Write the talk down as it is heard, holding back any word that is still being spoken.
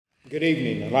Good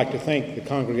evening. I'd like to thank the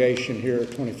congregation here at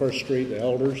 21st Street, the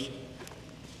elders,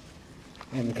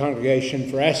 and the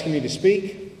congregation for asking me to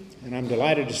speak, and I'm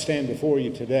delighted to stand before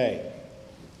you today,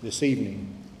 this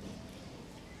evening.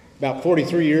 About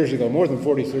 43 years ago, more than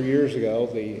 43 years ago,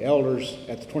 the elders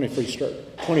at the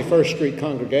 21st Street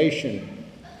congregation,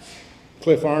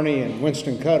 Cliff Arney and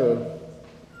Winston Cutter,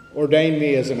 ordained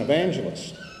me as an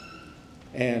evangelist.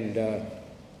 And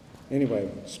anyway,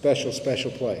 special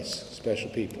place, special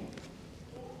people,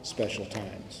 special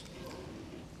times.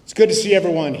 It's good to see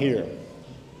everyone here.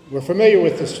 We're familiar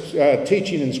with this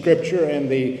teaching in Scripture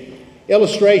and the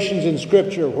illustrations in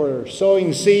Scripture where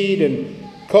sowing seed and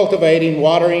cultivating,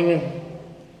 watering,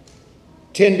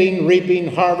 tending,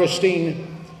 reaping,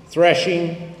 harvesting,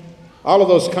 threshing, all of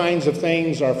those kinds of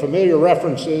things are familiar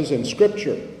references in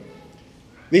Scripture.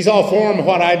 These all form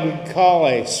what I would call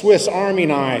a Swiss Army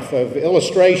knife of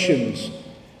illustrations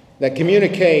that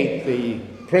communicate the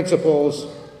principles,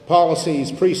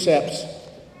 policies, precepts,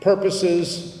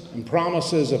 purposes, and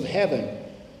promises of heaven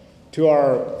to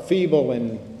our feeble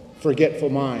and forgetful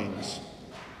minds.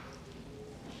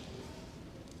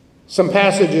 Some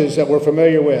passages that we're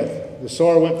familiar with. The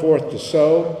sower went forth to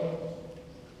sow,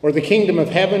 or the kingdom of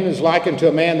heaven is likened to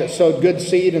a man that sowed good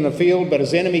seed in the field, but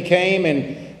his enemy came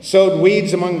and sowed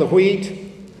weeds among the wheat.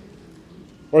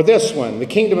 Or this one, the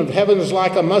kingdom of heaven is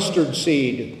like a mustard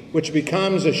seed, which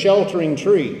becomes a sheltering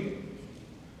tree.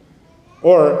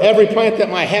 Or every plant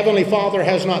that my heavenly Father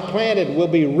has not planted will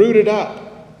be rooted up.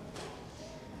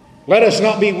 Let us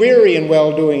not be weary in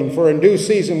well-doing, for in due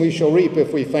season we shall reap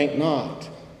if we faint not.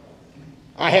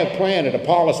 I have planted,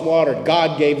 Apollos watered,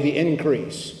 God gave the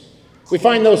increase. We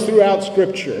find those throughout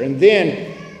Scripture. And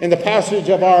then in the passage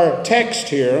of our text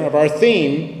here, of our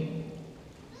theme,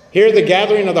 here the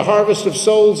gathering of the harvest of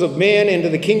souls of men into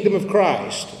the kingdom of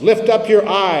Christ. Lift up your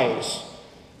eyes,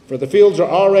 for the fields are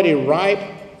already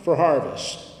ripe for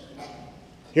harvest.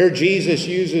 Here Jesus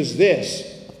uses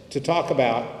this to talk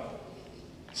about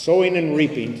sowing and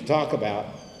reaping, to talk about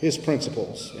his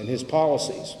principles and his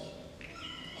policies.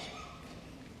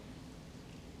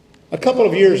 A couple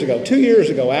of years ago, 2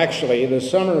 years ago actually, the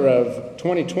summer of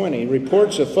 2020,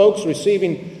 reports of folks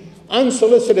receiving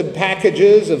unsolicited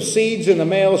packages of seeds in the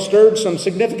mail stirred some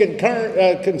significant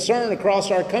concern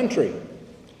across our country.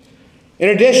 In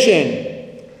addition,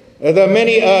 to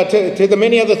the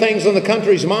many other things on the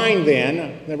country's mind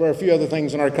then, there were a few other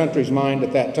things on our country's mind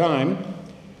at that time,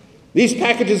 these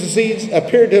packages of seeds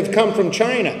appeared to have come from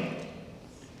China.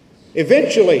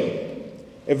 Eventually,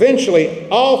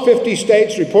 all 50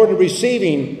 states reported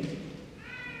receiving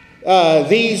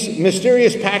these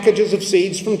mysterious packages of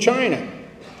seeds from China.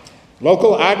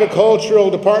 Local agricultural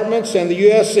departments and the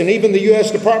U.S. and even the U.S.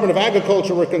 Department of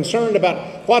Agriculture were concerned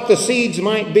about what the seeds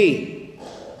might be,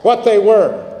 what they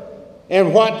were,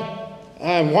 and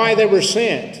why they were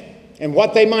sent, and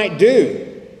what they might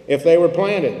do if they were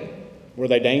planted. Were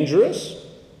they dangerous?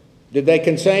 Did they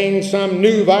contain some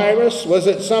new virus? Was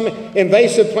it some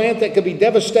invasive plant that could be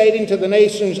devastating to the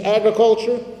nation's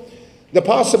agriculture? The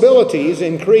possibilities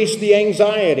increased the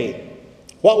anxiety.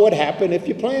 What would happen if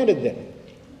you planted them?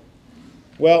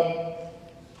 Well,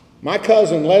 my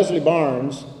cousin Leslie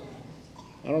Barnes,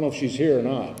 I don't know if she's here or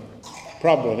not.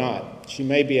 Probably not. She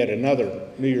may be at another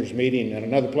New Year's meeting at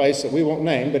another place that we won't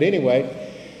name, but anyway,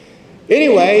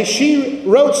 she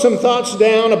wrote some thoughts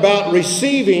down about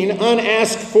receiving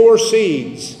unasked for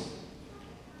seeds.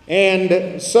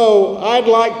 And so I'd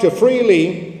like to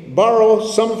freely borrow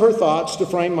some of her thoughts to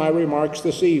frame my remarks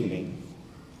this evening.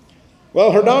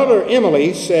 Well, her daughter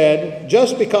Emily said,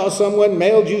 just because someone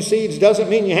mailed you seeds doesn't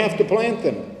mean you have to plant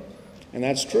them. And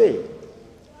that's true.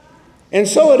 And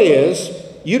so it is.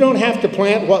 You don't have to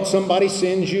plant what somebody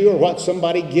sends you or what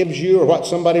somebody gives you or what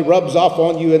somebody rubs off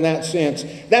on you in that sense.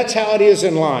 That's how it is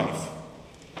in life.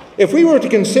 If we were to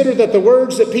consider that the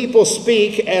words that people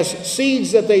speak as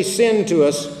seeds that they send to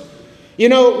us,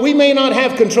 we may not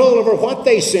have control over what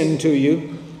they send to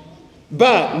you,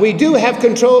 but we do have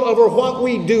control over what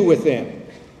we do with them.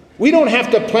 We don't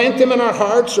have to plant them in our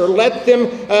hearts or let them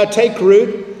take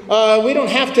root. We don't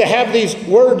have to have these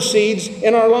word seeds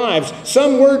in our lives.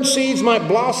 Some word seeds might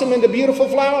blossom into beautiful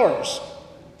flowers.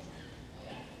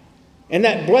 And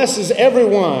that blesses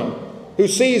everyone who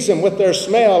sees them with their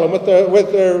smell and with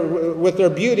their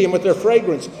beauty and with their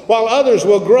fragrance. While others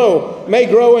may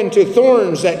grow into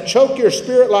thorns that choke your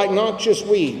spirit like noxious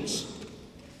weeds.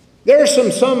 There are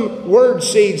some word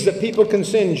seeds that people can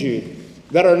send you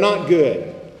that are not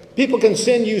good. People can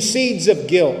send you seeds of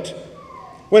guilt.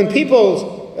 When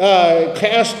people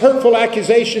cast hurtful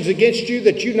accusations against you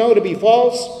that you know to be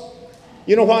false,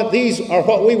 you know what? These are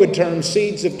what we would term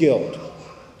seeds of guilt.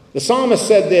 The psalmist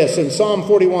said this in Psalm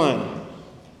 41,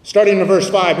 starting in verse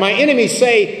 5, "My enemies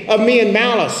say of me in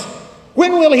malice,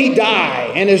 when will he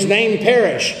die and his name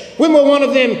perish? When one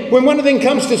of them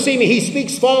comes to see me, he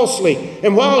speaks falsely.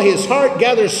 And while his heart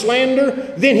gathers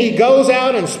slander, then he goes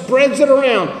out and spreads it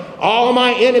around. All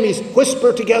my enemies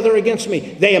whisper together against me.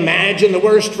 They imagine the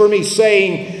worst for me,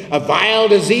 saying, a vile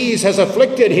disease has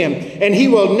afflicted him, and he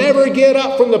will never get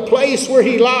up from the place where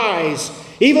he lies.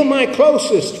 Even my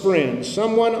closest friend,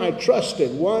 someone I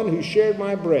trusted, one who shared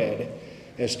my bread,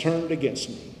 has turned against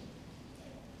me."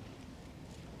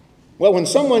 Well, when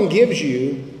someone gives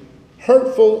you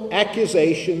hurtful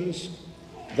accusations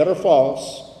that are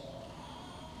false,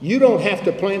 you don't have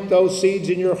to plant those seeds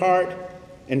in your heart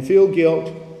and feel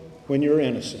guilt when you're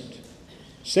innocent.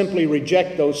 Simply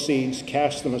reject those seeds,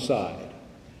 cast them aside.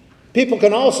 People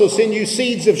can also send you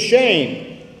seeds of shame.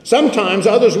 Sometimes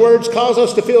others' words cause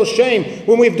us to feel shame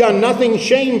when we've done nothing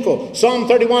shameful. Psalm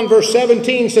 31 verse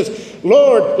 17 says,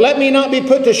 "Lord, let me not be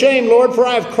put to shame, Lord, for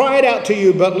I have cried out to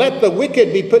you, but let the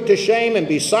wicked be put to shame and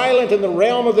be silent in the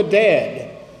realm of the dead."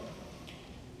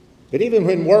 But even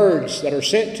when words that are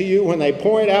sent to you, when they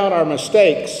point out our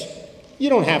mistakes, you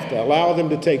don't have to allow them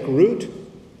to take root.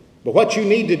 But what you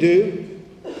need to do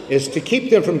is to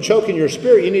keep them from choking your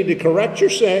spirit. You need to correct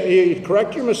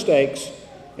your mistakes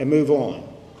and move on.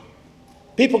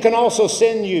 People can also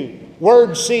send you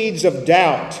word seeds of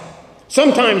doubt.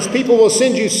 Sometimes people will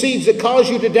send you seeds that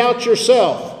cause you to doubt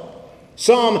yourself.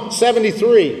 Psalm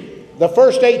 73, the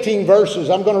first 18 verses,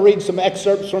 I'm going to read some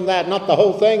excerpts from that, not the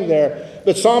whole thing there,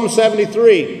 but Psalm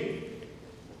 73.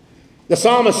 The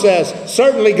psalmist says,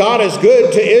 "Certainly God is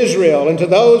good to Israel and to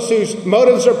those whose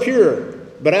motives are pure.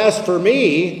 But as for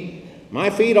me, my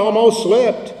feet almost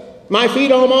slipped. My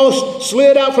feet almost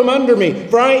slid out from under me,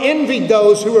 for I envied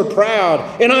those who were proud,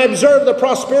 and I observed the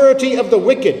prosperity of the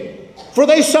wicked. For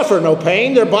they suffer no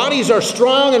pain, their bodies are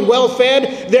strong and well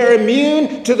fed, they're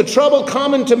immune to the trouble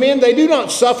common to men, they do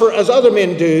not suffer as other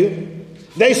men do.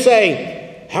 They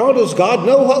say, how does God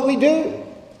know what we do?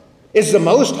 Is the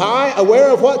Most High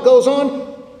aware of what goes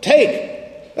on? Take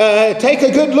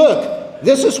a good look.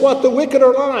 This is what the wicked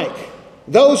are like.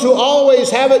 Those who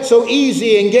always have it so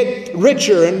easy and get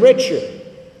richer and richer."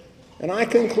 And I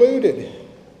concluded,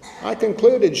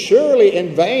 surely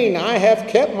in vain I have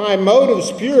kept my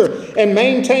motives pure and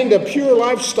maintained a pure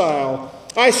lifestyle.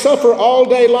 I suffer all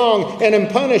day long and am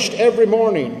punished every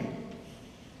morning.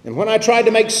 And when I tried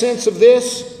to make sense of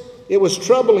this, it was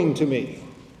troubling to me.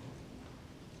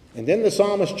 And then the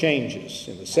psalmist changes.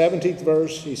 In the 17th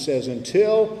verse, he says,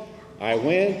 "Until I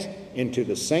went into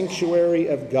the sanctuary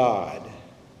of God."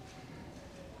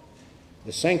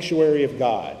 The sanctuary of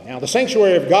God. Now, the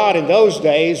sanctuary of God in those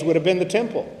days would have been the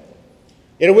temple.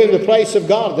 It would be the place of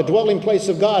God, the dwelling place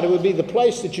of God. It would be the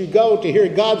place that you go to hear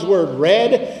God's word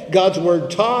read, God's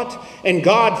word taught, and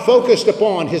God focused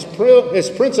upon his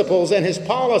principles and his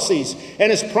policies and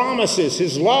his promises,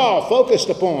 his law focused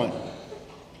upon.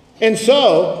 And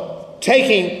so,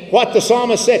 taking what the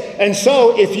psalmist said, and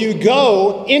so if you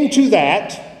go into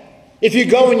that, if you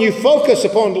go and you focus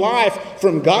upon life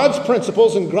from God's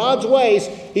principles and God's ways,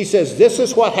 he says, this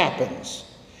is what happens.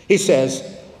 He says,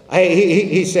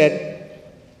 he said,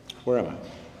 where am I?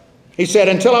 He said,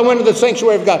 until I went to the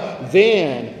sanctuary of God,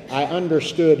 then I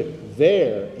understood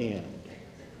their end.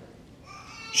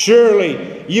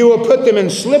 Surely you will put them in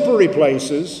slippery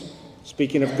places.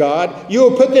 Speaking of God,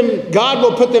 God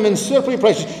will put them in slippery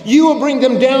places. You will bring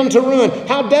them down to ruin.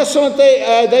 How desolate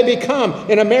they become.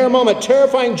 In a mere moment,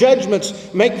 terrifying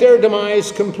judgments make their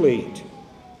demise complete.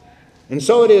 And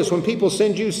so it is when people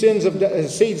send you seeds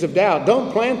of doubt.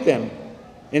 Don't plant them.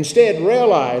 Instead,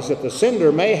 realize that the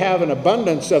sender may have an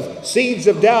abundance of seeds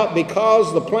of doubt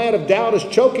because the plant of doubt is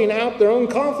choking out their own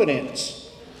confidence.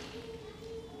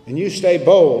 And you stay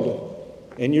bold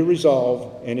in your resolve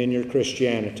and in your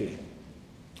Christianity.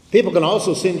 People can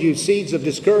also send you seeds of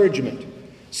discouragement.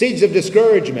 Seeds of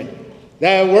discouragement.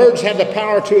 The words have the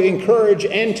power to encourage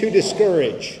and to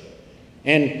discourage.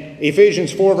 And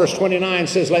Ephesians 4 verse 29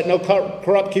 says, let no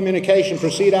corrupt communication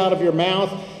proceed out of your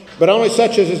mouth, but only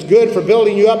such as is good for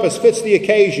building you up as fits the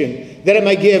occasion, that it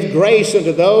may give grace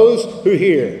unto those who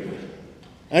hear.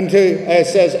 Unto, it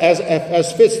says,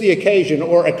 as fits the occasion,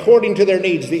 or according to their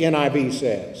needs, the NIV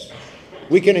says.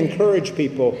 We can encourage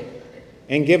people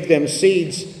and give them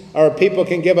seeds, or people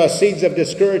can give us seeds of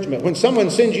discouragement. When someone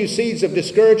sends you seeds of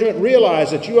discouragement, realize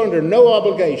that you are under no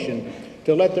obligation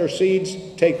to let their seeds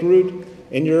take root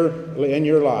in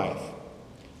your life.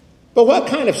 But what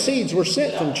kind of seeds were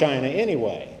sent from China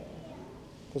anyway?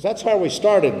 Because that's how we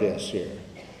started this here.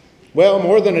 Well,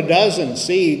 more than a dozen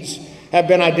seeds have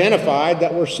been identified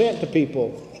that were sent to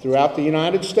people throughout the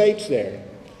United States there.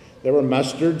 There were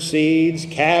mustard seeds,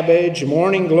 cabbage,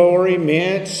 morning glory,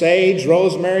 mint, sage,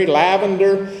 rosemary,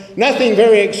 lavender. Nothing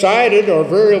very excited or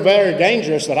very, very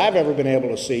dangerous that I've ever been able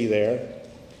to see there.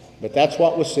 But that's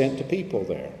what was sent to people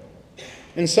there.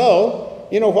 And so,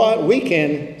 you know what? We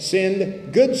can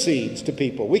send good seeds to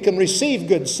people. We can receive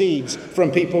good seeds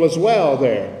from people as well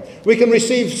there. We can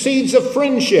receive seeds of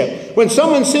friendship. When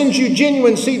someone sends you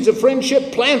genuine seeds of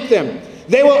friendship, plant them.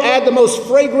 They will add the most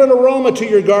fragrant aroma to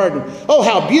your garden. Oh,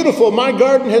 how beautiful my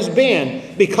garden has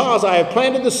been because I have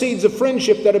planted the seeds of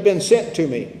friendship that have been sent to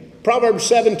me. Proverbs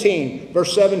 17,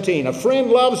 verse 17. A friend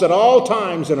loves at all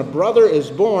times, and a brother is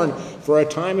born for a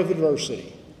time of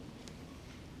adversity.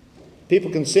 People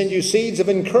can send you seeds of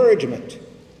encouragement.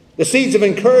 The seeds of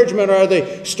encouragement are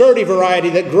the sturdy variety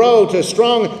that grow into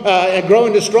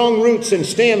strong roots and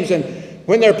stems, and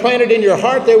when they're planted in your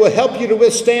heart, they will help you to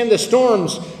withstand the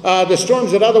storms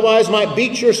that otherwise might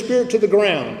beat your spirit to the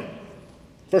ground.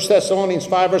 1 Thessalonians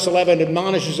 5, verse 11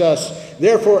 admonishes us,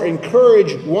 therefore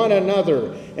encourage one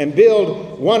another and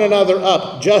build one another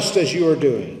up just as you are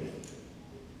doing.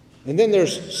 And then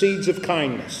there's seeds of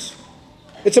kindness.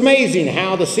 It's amazing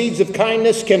how the seeds of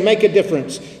kindness can make a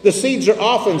difference. The seeds are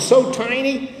often so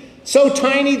tiny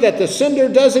that the sender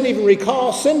doesn't even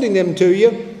recall sending them to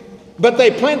you. But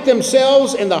they plant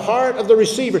themselves in the heart of the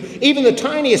receiver. Even the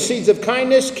tiniest seeds of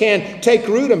kindness can take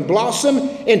root and blossom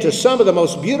into some of the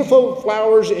most beautiful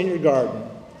flowers in your garden.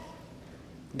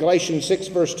 Galatians 6,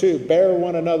 verse 2, bear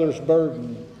one another's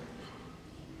burden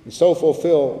and so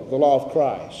fulfill the law of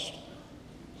Christ.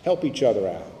 Help each other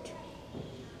out.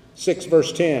 6,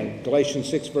 verse 10, Galatians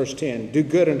 6, verse 10, do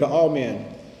good unto all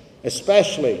men,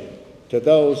 especially to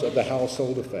those of the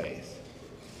household of faith.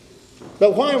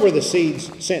 But why were the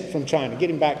seeds sent from China?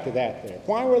 Getting back to that there.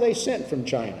 Why were they sent from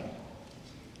China?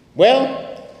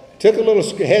 Well, took a little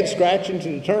head scratching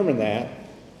to determine that.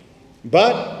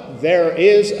 But there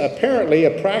is apparently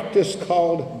a practice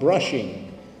called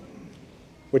brushing,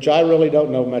 which I really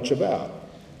don't know much about.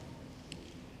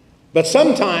 But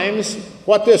sometimes,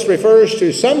 what this refers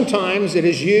to, sometimes it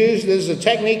is used, this is a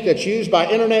technique that's used by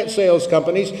internet sales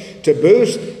companies to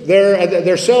boost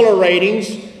their seller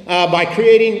ratings by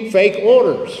creating fake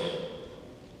orders.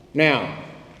 Now,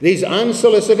 these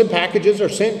unsolicited packages are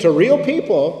sent to real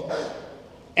people,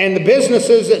 and the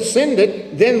businesses that send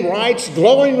it then writes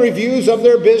glowing reviews of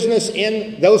their business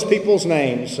in those people's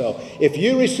names. So if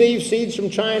you receive seeds from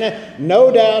China,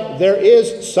 no doubt there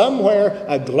is somewhere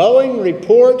a glowing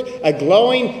report, a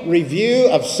glowing review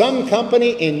of some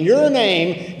company in your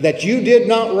name that you did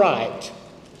not write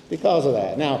because of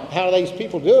that. Now, how these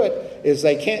people do it is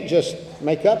they can't just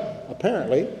make up,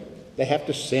 apparently. They have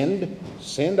to send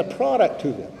a product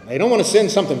to them. They don't want to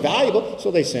send something valuable,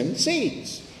 so they send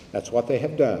seeds. That's what they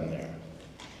have done there.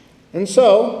 And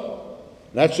so,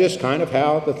 that's just kind of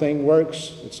how the thing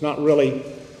works. Was not really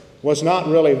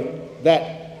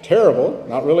that terrible,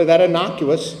 not really that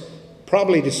innocuous,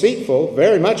 probably deceitful,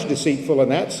 very much deceitful in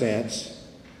that sense.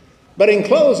 But in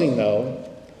closing, though,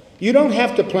 you don't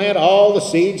have to plant all the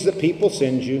seeds that people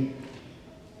send you.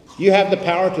 You have the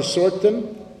power to sort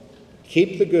them,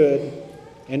 keep the good,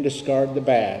 and discard the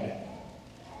bad.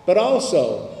 But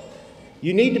also,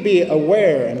 you need to be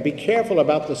aware and be careful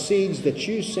about the seeds that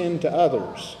you send to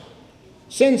others.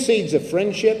 Send seeds of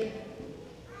friendship,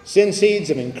 send seeds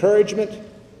of encouragement,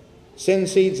 send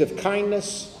seeds of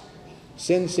kindness,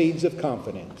 send seeds of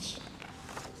confidence.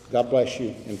 God bless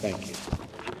you and thank you.